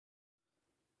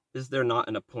Is there not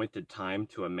an appointed time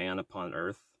to a man upon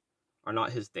earth? Are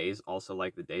not his days also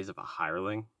like the days of a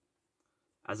hireling?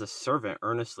 As a servant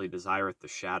earnestly desireth the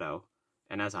shadow,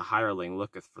 and as a hireling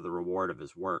looketh for the reward of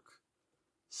his work,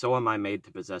 so am I made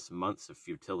to possess months of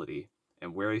futility,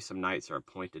 and wearisome nights are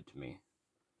appointed to me.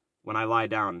 When I lie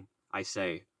down, I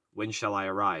say, when shall I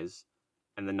arise,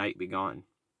 and the night be gone?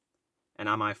 And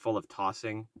am I full of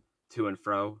tossing to and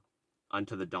fro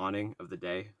unto the dawning of the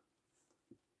day?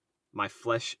 My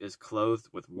flesh is clothed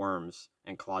with worms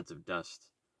and clods of dust.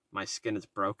 My skin is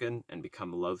broken and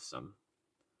become loathsome.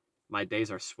 My days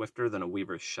are swifter than a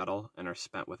weaver's shuttle, and are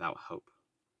spent without hope.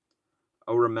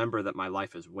 O remember that my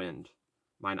life is wind.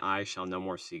 Mine eye shall no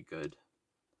more see good.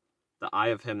 The eye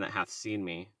of him that hath seen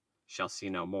me shall see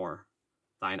no more.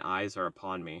 Thine eyes are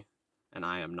upon me, and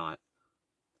I am not.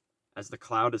 As the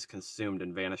cloud is consumed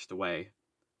and vanished away,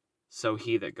 so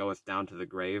he that goeth down to the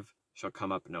grave shall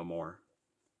come up no more.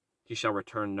 He shall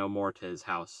return no more to his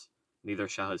house, neither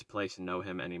shall his place know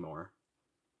him any more.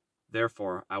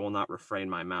 Therefore I will not refrain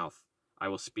my mouth. I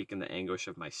will speak in the anguish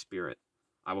of my spirit.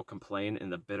 I will complain in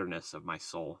the bitterness of my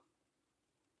soul.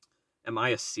 Am I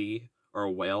a sea or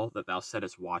a whale that thou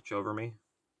settest watch over me?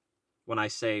 When I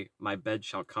say, my bed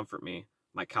shall comfort me,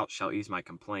 my couch shall ease my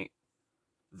complaint,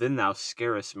 then thou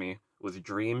scarest me with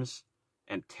dreams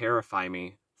and terrify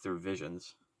me through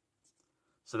visions,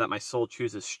 so that my soul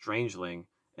chooses strangeling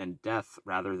and death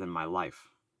rather than my life.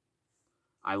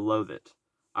 I loathe it.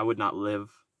 I would not live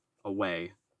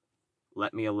away.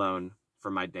 Let me alone, for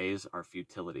my days are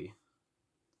futility.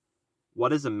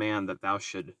 What is a man that thou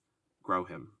should grow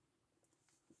him,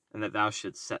 and that thou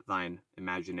shouldst set thine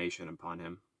imagination upon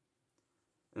him,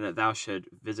 and that thou should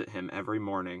visit him every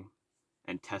morning,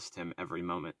 and test him every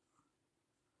moment?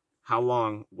 How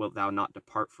long wilt thou not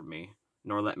depart from me,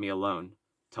 nor let me alone,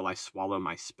 till I swallow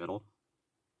my spittle?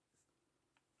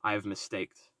 I have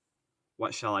mistaked.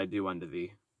 What shall I do unto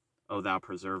thee, O thou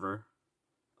preserver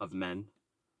of men?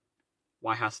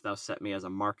 Why hast thou set me as a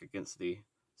mark against thee,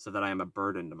 so that I am a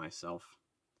burden to myself?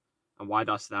 And why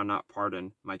dost thou not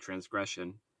pardon my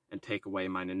transgression, and take away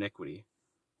mine iniquity?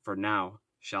 For now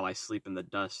shall I sleep in the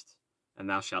dust, and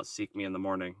thou shalt seek me in the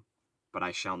morning, but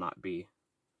I shall not be.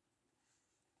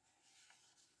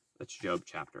 That's Job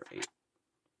chapter 8.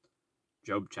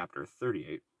 Job chapter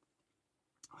 38.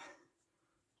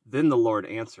 Then the Lord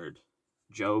answered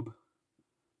Job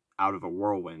out of a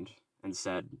whirlwind, and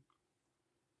said,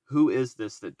 Who is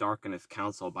this that darkeneth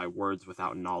counsel by words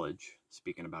without knowledge?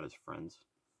 Speaking about his friends.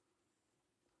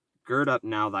 Gird up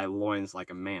now thy loins like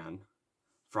a man,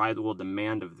 for I will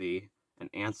demand of thee, and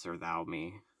answer thou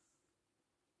me.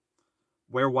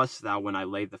 Where wast thou when I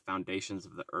laid the foundations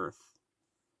of the earth?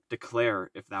 Declare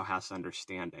if thou hast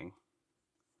understanding.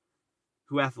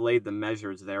 Who hath laid the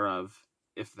measures thereof,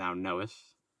 if thou knowest?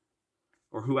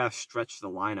 Or who hath stretched the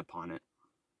line upon it?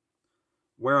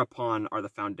 Whereupon are the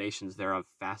foundations thereof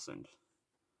fastened?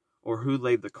 Or who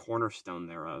laid the cornerstone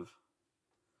thereof?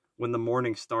 When the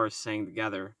morning stars sang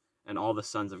together, and all the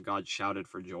sons of God shouted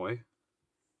for joy?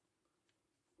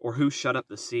 Or who shut up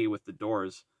the sea with the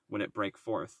doors when it brake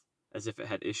forth, as if it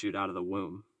had issued out of the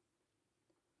womb?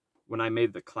 When I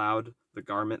made the cloud the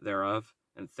garment thereof,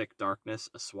 and thick darkness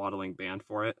a swaddling band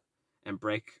for it, and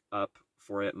brake up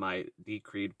for it my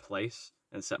decreed place,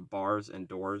 and set bars and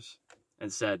doors,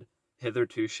 and said,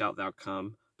 Hitherto shalt thou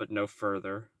come, but no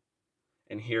further,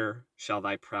 and here shall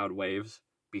thy proud waves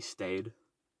be stayed.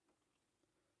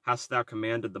 Hast thou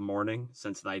commanded the morning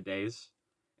since thy days,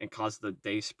 and caused the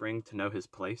dayspring to know his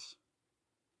place?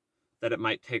 That it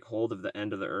might take hold of the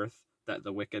end of the earth, that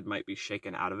the wicked might be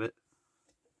shaken out of it?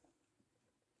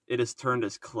 It is turned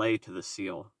as clay to the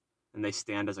seal, and they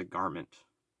stand as a garment.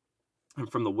 And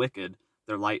from the wicked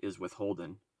their light is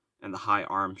withholden, and the high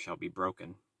arm shall be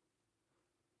broken.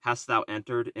 Hast thou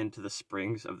entered into the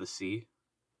springs of the sea?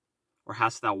 Or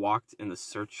hast thou walked in the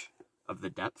search of the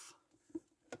depth?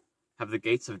 Have the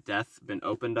gates of death been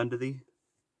opened unto thee?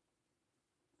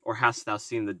 Or hast thou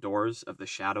seen the doors of the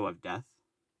shadow of death?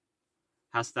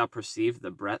 Hast thou perceived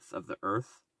the breadth of the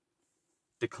earth?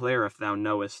 Declare if thou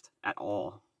knowest at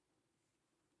all.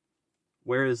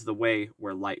 Where is the way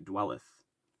where light dwelleth?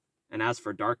 And as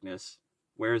for darkness,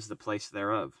 where is the place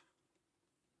thereof?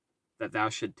 That thou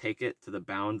should take it to the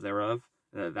bound thereof,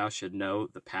 and that thou should know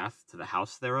the path to the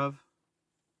house thereof?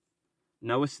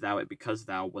 Knowest thou it because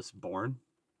thou wast born,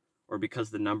 or because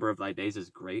the number of thy days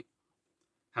is great?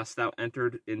 Hast thou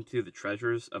entered into the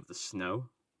treasures of the snow,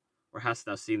 or hast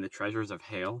thou seen the treasures of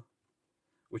hail,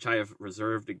 which I have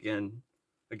reserved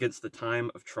against the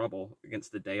time of trouble,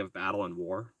 against the day of battle and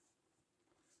war?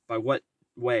 By what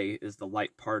way is the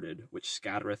light parted, which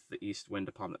scattereth the east wind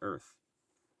upon the earth?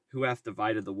 Who hath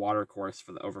divided the watercourse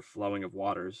for the overflowing of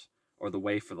waters, or the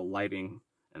way for the lightning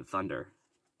and thunder?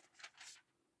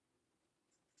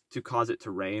 To cause it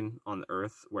to rain on the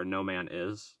earth where no man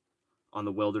is, on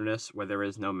the wilderness where there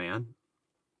is no man?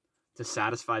 To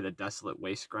satisfy the desolate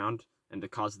waste ground, and to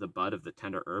cause the bud of the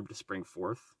tender herb to spring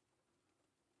forth?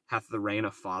 Hath the rain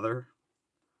a father?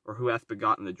 Or who hath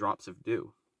begotten the drops of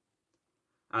dew?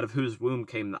 Out of whose womb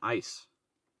came the ice,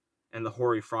 and the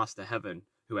hoary frost of heaven,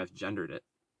 who hath gendered it?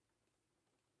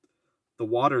 The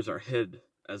waters are hid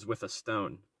as with a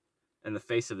stone, and the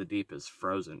face of the deep is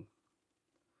frozen.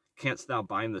 Canst thou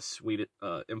bind the sweet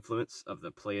influence of the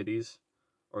Pleiades,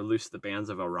 or loose the bands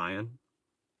of Orion?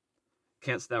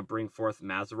 Canst thou bring forth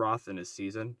Mazzaroth in his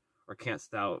season, or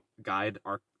canst thou guide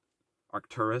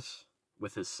Arcturus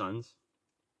with his sons?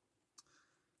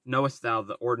 Knowest thou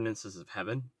the ordinances of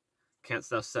heaven?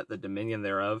 Canst thou set the dominion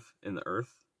thereof in the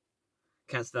earth?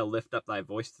 Canst thou lift up thy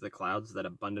voice to the clouds, that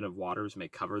abundant of waters may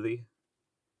cover thee?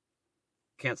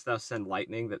 Canst thou send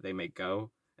lightning, that they may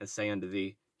go, and say unto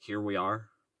thee, Here we are?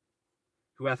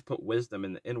 Who hath put wisdom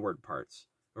in the inward parts,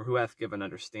 or who hath given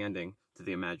understanding to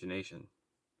the imagination?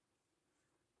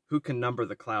 Who can number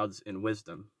the clouds in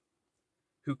wisdom?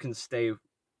 Who can stay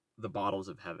the bottles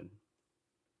of heaven?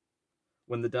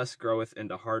 When the dust groweth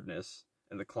into hardness,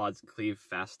 and the clods cleave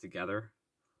fast together,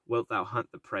 wilt thou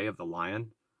hunt the prey of the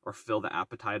lion, or fill the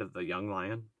appetite of the young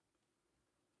lion?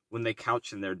 When they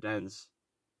couch in their dens,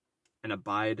 and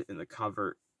abide in the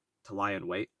covert to lie in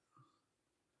wait?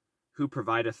 Who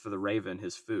provideth for the raven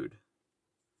his food?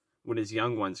 When his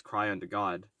young ones cry unto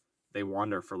God, they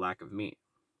wander for lack of meat.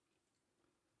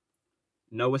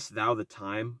 Knowest thou the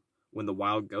time when the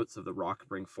wild goats of the rock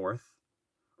bring forth?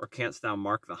 Or canst thou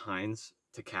mark the hinds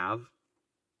to calve?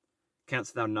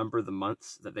 Canst thou number the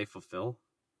months that they fulfill?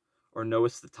 Or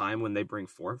knowest the time when they bring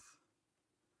forth?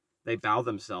 They bow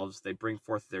themselves, they bring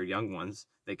forth their young ones,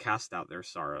 they cast out their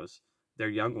sorrows. Their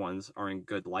young ones are in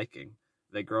good liking,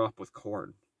 they grow up with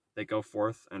corn, they go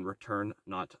forth and return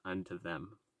not unto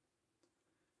them.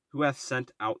 Who hath sent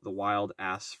out the wild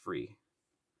ass free?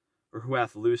 Or who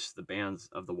hath loosed the bands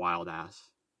of the wild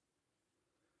ass?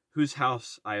 Whose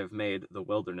house I have made the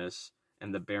wilderness,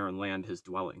 and the barren land his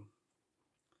dwelling.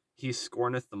 He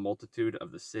scorneth the multitude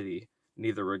of the city,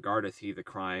 neither regardeth he the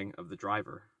crying of the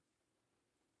driver.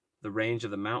 The range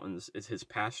of the mountains is his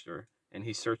pasture, and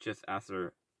he searcheth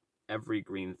after every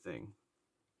green thing.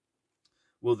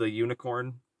 Will the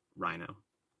unicorn, rhino,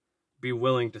 be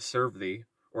willing to serve thee,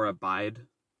 or abide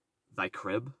thy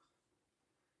crib?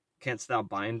 Canst thou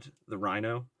bind the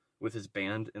rhino with his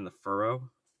band in the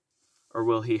furrow? Or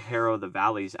will he harrow the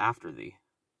valleys after thee?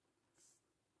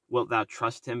 Wilt thou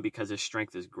trust him because his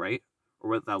strength is great, or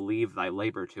wilt thou leave thy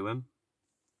labor to him?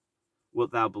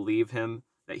 Wilt thou believe him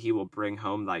that he will bring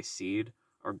home thy seed,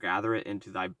 or gather it into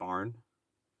thy barn?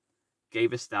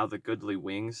 Gavest thou the goodly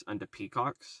wings unto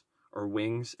peacocks, or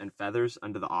wings and feathers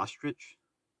unto the ostrich,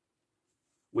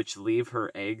 which leave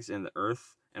her eggs in the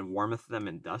earth, and warmeth them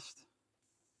in dust?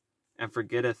 And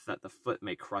forgetteth that the foot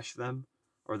may crush them,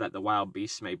 or that the wild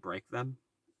beasts may break them?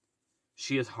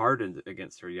 She is hardened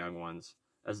against her young ones,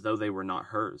 as though they were not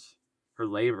hers. Her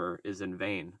labor is in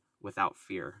vain, without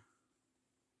fear.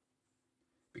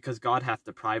 Because God hath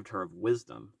deprived her of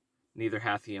wisdom, neither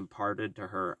hath he imparted to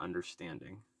her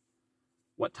understanding.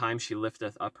 What time she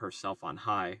lifteth up herself on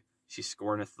high, she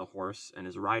scorneth the horse and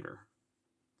his rider.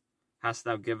 Hast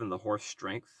thou given the horse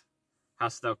strength?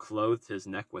 Hast thou clothed his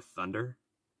neck with thunder?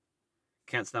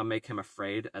 Canst thou make him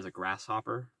afraid as a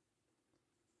grasshopper?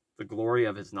 The glory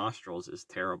of his nostrils is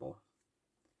terrible.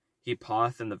 He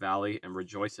paweth in the valley and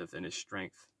rejoiceth in his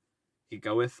strength. He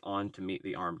goeth on to meet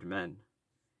the armed men.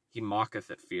 He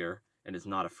mocketh at fear, and is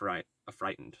not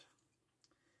affrighted.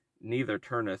 Neither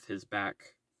turneth his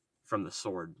back from the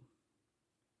sword.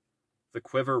 The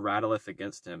quiver rattleth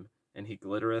against him, and he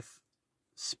glittereth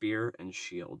spear and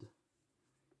shield.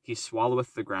 He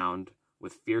swalloweth the ground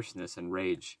with fierceness and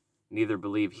rage, neither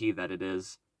believe he that it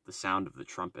is the sound of the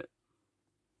trumpet.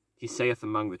 He saith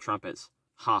among the trumpets,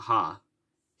 Ha ha!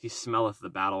 He smelleth the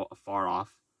battle afar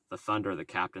off, the thunder, the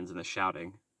captains, and the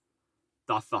shouting.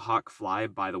 Doth the hawk fly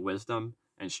by the wisdom,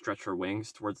 and stretch her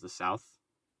wings towards the south?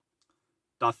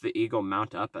 Doth the eagle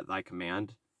mount up at thy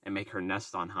command, and make her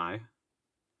nest on high?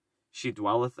 She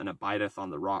dwelleth and abideth on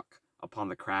the rock, upon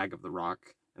the crag of the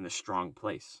rock, in the strong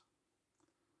place.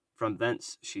 From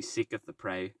thence she seeketh the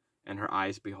prey, and her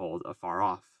eyes behold afar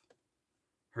off.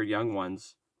 Her young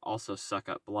ones also suck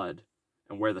up blood,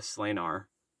 and where the slain are,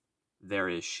 there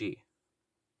is she.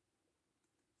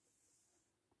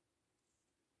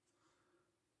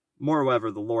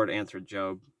 Moreover, the Lord answered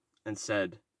Job, and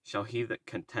said, Shall he that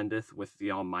contendeth with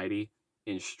the Almighty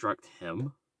instruct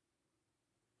him?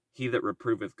 He that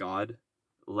reproveth God,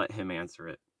 let him answer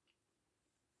it.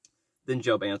 Then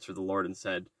Job answered the Lord and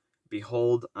said,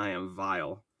 Behold, I am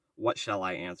vile. What shall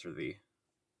I answer thee?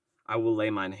 I will lay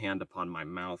mine hand upon my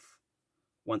mouth.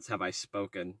 Once have I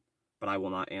spoken, but I will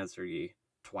not answer ye.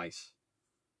 Twice,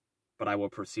 but I will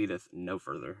proceedeth no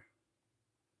further.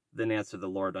 Then answered the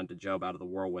Lord unto Job out of the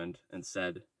whirlwind, and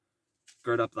said,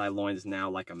 Gird up thy loins now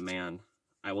like a man.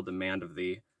 I will demand of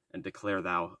thee, and declare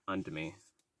thou unto me.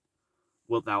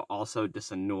 Wilt thou also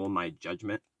disannul my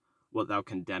judgment? Wilt thou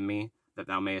condemn me, that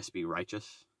thou mayest be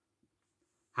righteous?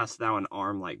 Hast thou an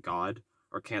arm like God,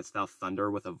 or canst thou thunder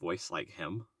with a voice like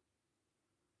him?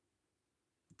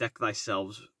 Deck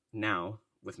thyself now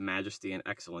with majesty and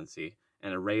excellency,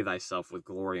 and array thyself with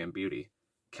glory and beauty.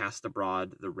 Cast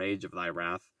abroad the rage of thy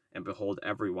wrath, and behold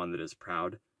every one that is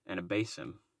proud, and abase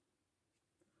him.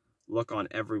 Look on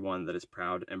every one that is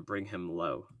proud, and bring him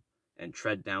low, and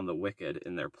tread down the wicked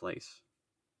in their place.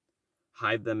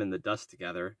 Hide them in the dust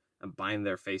together, and bind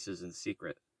their faces in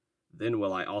secret. Then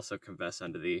will I also confess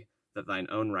unto thee, that thine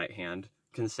own right hand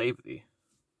can save thee.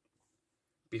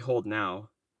 Behold now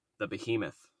the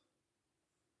behemoth,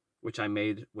 which I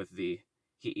made with thee,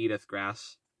 he eateth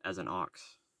grass as an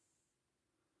ox.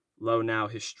 Lo now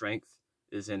his strength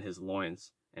is in his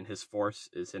loins, and his force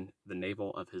is in the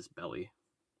navel of his belly.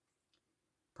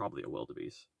 Probably a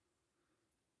wildebeest.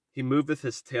 He moveth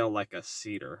his tail like a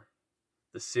cedar.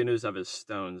 The sinews of his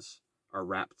stones are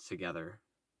wrapped together.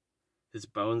 His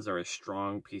bones are as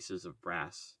strong pieces of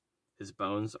brass. His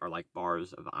bones are like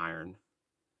bars of iron.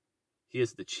 He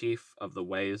is the chief of the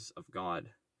ways of God.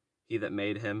 He that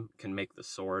made him can make the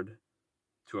sword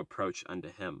to approach unto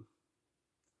him.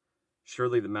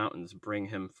 Surely the mountains bring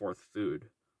him forth food,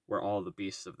 where all the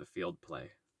beasts of the field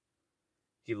play.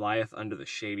 He lieth under the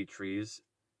shady trees,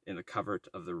 in the covert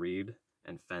of the reed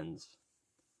and fens.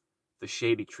 The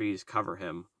shady trees cover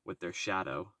him with their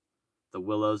shadow. The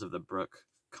willows of the brook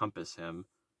compass him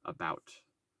about.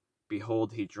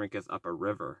 Behold, he drinketh up a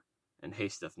river, and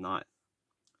hasteth not.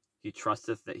 He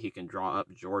trusteth that he can draw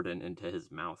up Jordan into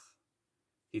his mouth.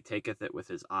 He taketh it with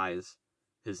his eyes.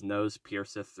 His nose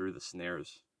pierceth through the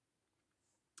snares.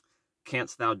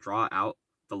 Canst thou draw out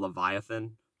the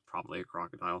Leviathan, probably a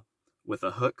crocodile, with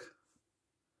a hook?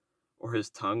 Or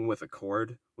his tongue with a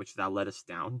cord which thou lettest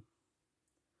down?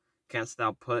 Canst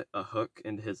thou put a hook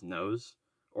into his nose,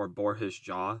 or bore his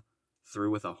jaw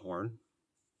through with a horn?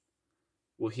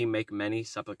 Will he make many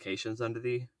supplications unto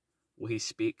thee? Will he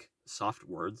speak soft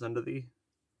words unto thee?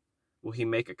 Will he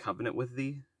make a covenant with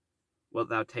thee? Wilt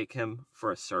thou take him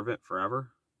for a servant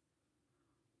forever?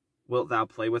 Wilt thou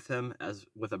play with him as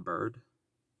with a bird?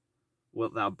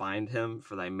 Wilt thou bind him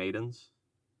for thy maidens?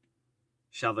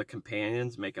 Shall the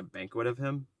companions make a banquet of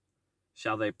him?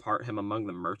 Shall they part him among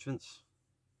the merchants?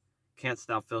 Canst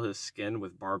thou fill his skin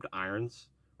with barbed irons,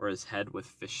 or his head with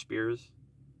fish spears?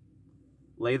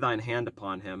 Lay thine hand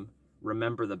upon him,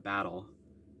 remember the battle,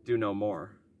 do no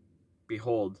more.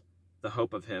 Behold, the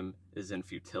hope of him is in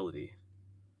futility.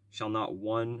 Shall not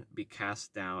one be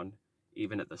cast down,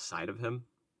 even at the sight of him?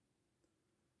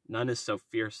 None is so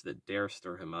fierce that dare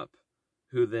stir him up.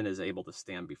 Who then is able to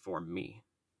stand before me?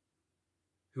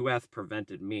 Who hath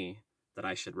prevented me, that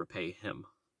I should repay him?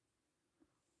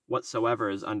 Whatsoever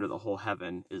is under the whole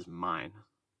heaven is mine.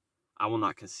 I will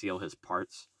not conceal his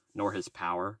parts, nor his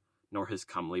power, nor his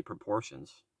comely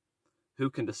proportions. Who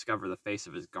can discover the face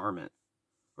of his garment,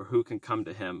 or who can come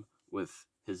to him with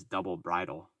his double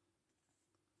bridle?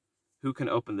 Who can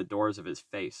open the doors of his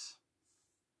face?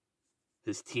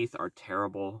 His teeth are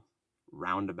terrible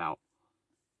round about.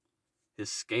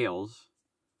 His scales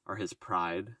are his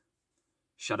pride,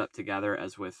 shut up together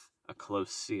as with a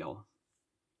close seal.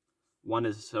 One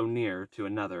is so near to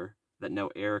another that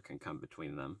no air can come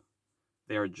between them.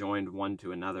 They are joined one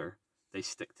to another, they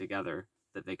stick together,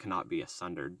 that they cannot be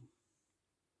sundered.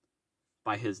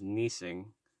 By his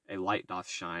neesing a light doth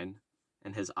shine,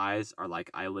 and his eyes are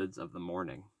like eyelids of the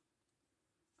morning.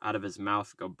 Out of his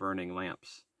mouth go burning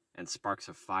lamps, and sparks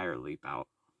of fire leap out.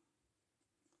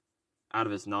 Out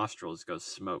of his nostrils goes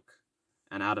smoke,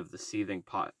 and out of the seething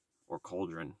pot or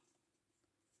cauldron.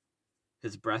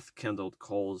 His breath kindled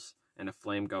coals, and a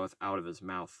flame goeth out of his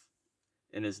mouth.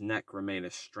 In his neck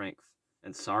remaineth strength,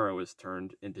 and sorrow is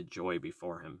turned into joy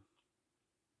before him.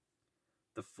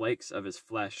 The flakes of his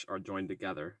flesh are joined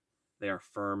together. They are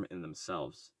firm in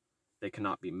themselves. They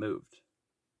cannot be moved.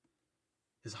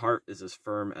 His heart is as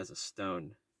firm as a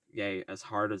stone, yea, as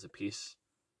hard as a piece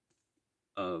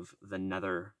of the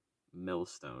nether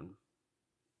millstone.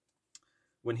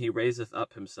 When he raiseth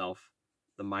up himself,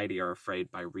 the mighty are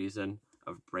afraid. By reason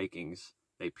of breakings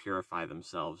they purify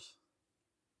themselves.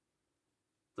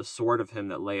 The sword of him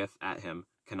that layeth at him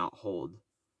cannot hold,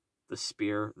 the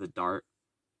spear, the dart,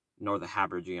 nor the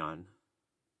habergeon.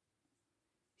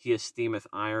 He esteemeth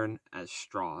iron as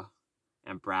straw,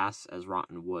 and brass as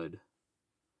rotten wood.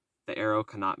 The arrow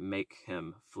cannot make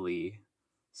him flee.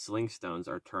 Slingstones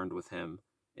are turned with him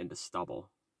into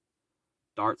stubble.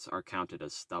 Darts are counted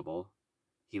as stubble.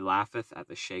 He laugheth at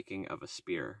the shaking of a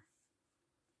spear.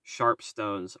 Sharp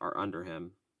stones are under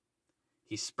him.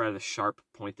 He spreadeth sharp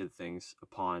pointed things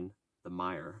upon the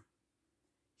mire.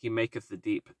 He maketh the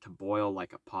deep to boil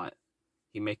like a pot.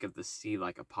 He maketh the sea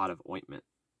like a pot of ointment.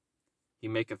 He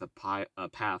maketh a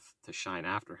path to shine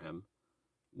after him.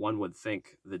 One would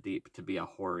think the deep to be a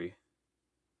hoary.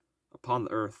 Upon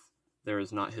the earth there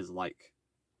is not his like,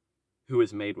 who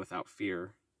is made without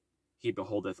fear. He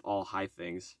beholdeth all high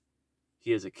things.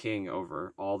 He is a king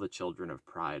over all the children of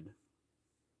pride.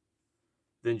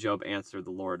 Then Job answered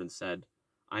the Lord and said,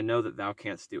 I know that thou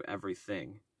canst do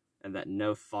everything, and that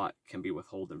no thought can be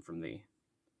withholden from thee.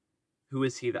 Who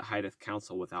is he that hideth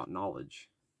counsel without knowledge?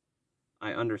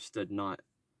 I understood not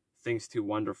things too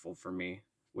wonderful for me,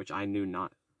 which I knew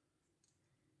not.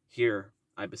 Hear,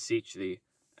 I beseech thee,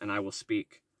 and I will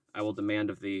speak. I will demand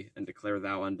of thee, and declare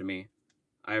thou unto me.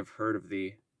 I have heard of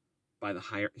thee by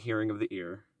the hearing of the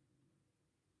ear,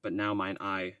 but now mine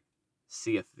eye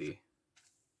seeth thee.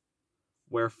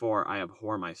 Wherefore I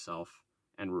abhor myself,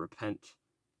 and repent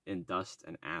in dust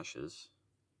and ashes.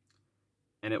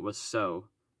 And it was so,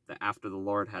 that after the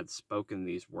Lord had spoken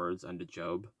these words unto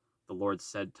Job, the Lord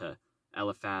said to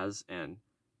Eliphaz and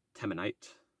Temanite,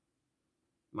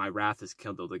 My wrath is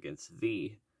kindled against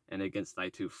thee, and against thy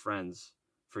two friends,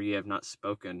 for ye have not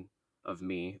spoken of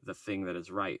me the thing that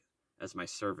is right, as my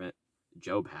servant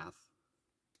Job hath.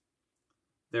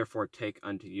 Therefore take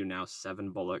unto you now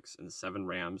 7 bullocks and 7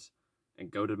 rams,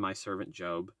 and go to my servant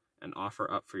Job, and offer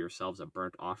up for yourselves a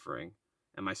burnt offering,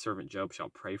 and my servant Job shall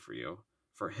pray for you.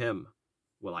 For him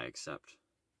will I accept,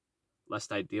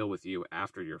 lest I deal with you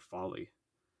after your folly,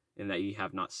 in that ye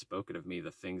have not spoken of me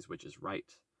the things which is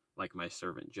right, like my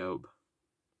servant Job.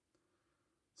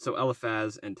 So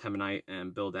Eliphaz and Temanite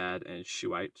and Bildad and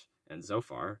Shuhite and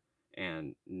Zophar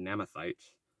and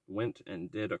Namathite went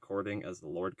and did according as the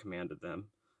Lord commanded them.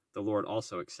 The Lord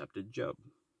also accepted Job.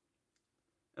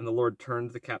 And the Lord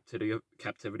turned the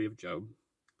captivity of Job.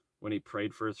 When he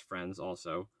prayed for his friends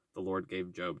also, the Lord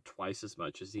gave Job twice as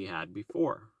much as he had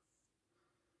before.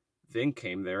 Then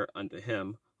came there unto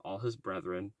him all his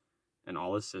brethren and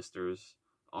all his sisters,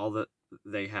 all that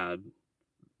they had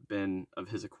been of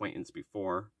his acquaintance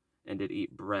before, and did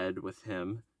eat bread with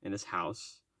him in his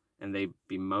house, and they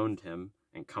bemoaned him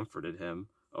and comforted him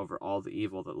over all the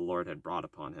evil that the Lord had brought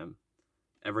upon him.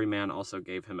 Every man also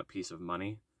gave him a piece of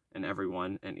money, and every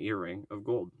one an earring of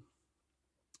gold.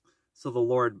 So the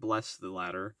Lord blessed the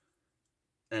latter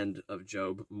end of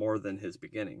Job more than his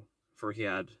beginning, for he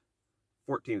had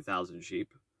 14,000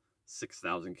 sheep,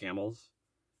 6,000 camels,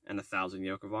 and 1,000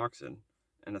 yoke of oxen,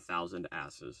 and 1,000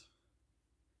 asses.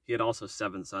 He had also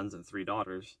 7 sons and 3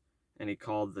 daughters, and he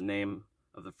called the name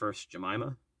of the first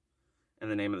Jemimah, and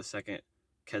the name of the second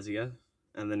Keziah,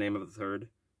 and the name of the third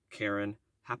Karen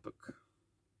Hapuk.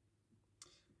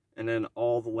 And in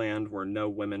all the land were no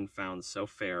women found so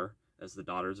fair as the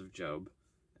daughters of Job,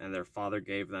 and their father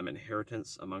gave them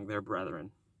inheritance among their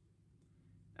brethren.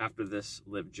 After this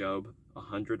lived Job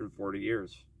 140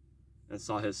 years, and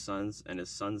saw his sons and his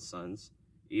sons' sons,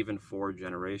 even 4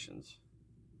 generations.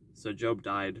 So Job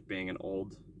died being an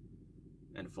old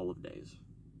and full of days.